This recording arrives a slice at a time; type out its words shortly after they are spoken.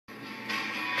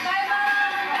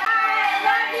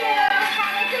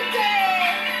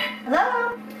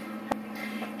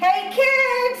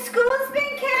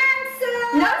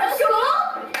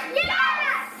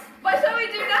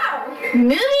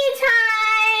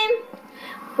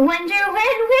Wonder when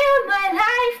will my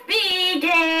life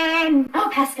begin? Oh,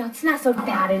 Pascal, it's not so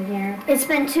bad in here. It's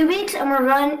been 2 weeks and we're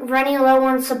running low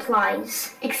on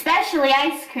supplies. Especially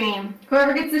ice cream.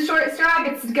 Whoever gets the short straw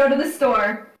gets to go to the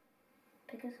store.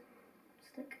 Pick a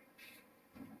stick.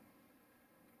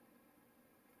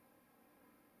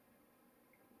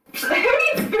 Who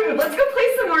needs food? Let's go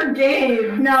play some more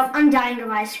games. No, I'm dying of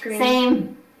ice cream.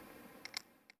 Same.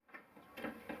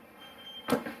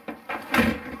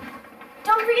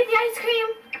 Don't forget the ice cream.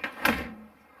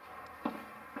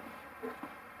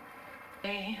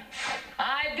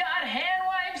 I've got hand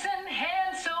wipes and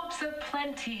hand soaps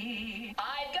aplenty.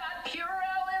 I've got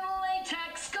Purell and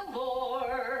latex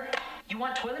galore. You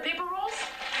want toilet paper rolls?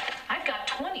 I've got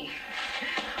 20.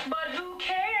 But who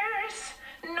cares?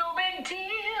 No big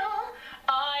deal.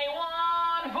 I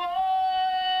want more.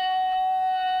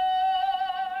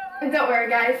 And don't worry,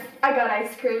 guys. I got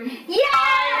ice cream.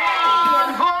 I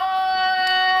want more.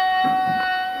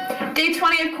 Day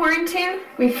 20 of quarantine,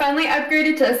 we finally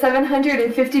upgraded to a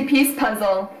 750-piece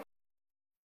puzzle.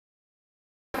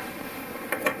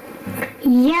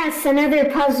 Yes, another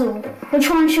puzzle. Which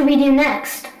one should we do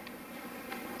next?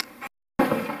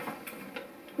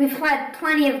 We've had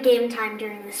plenty of game time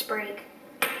during this break.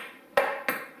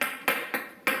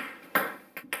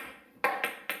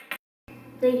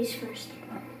 Ladies first.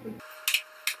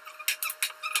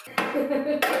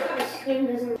 This game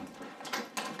doesn't...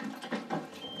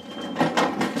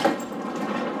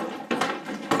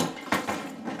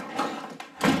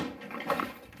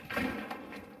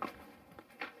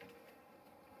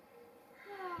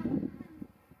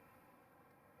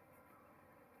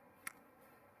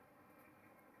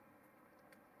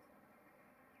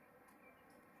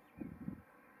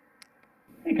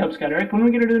 Hey, Cubscout Eric, when are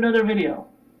we going to do another video?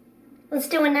 Let's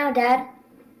do it now, Dad.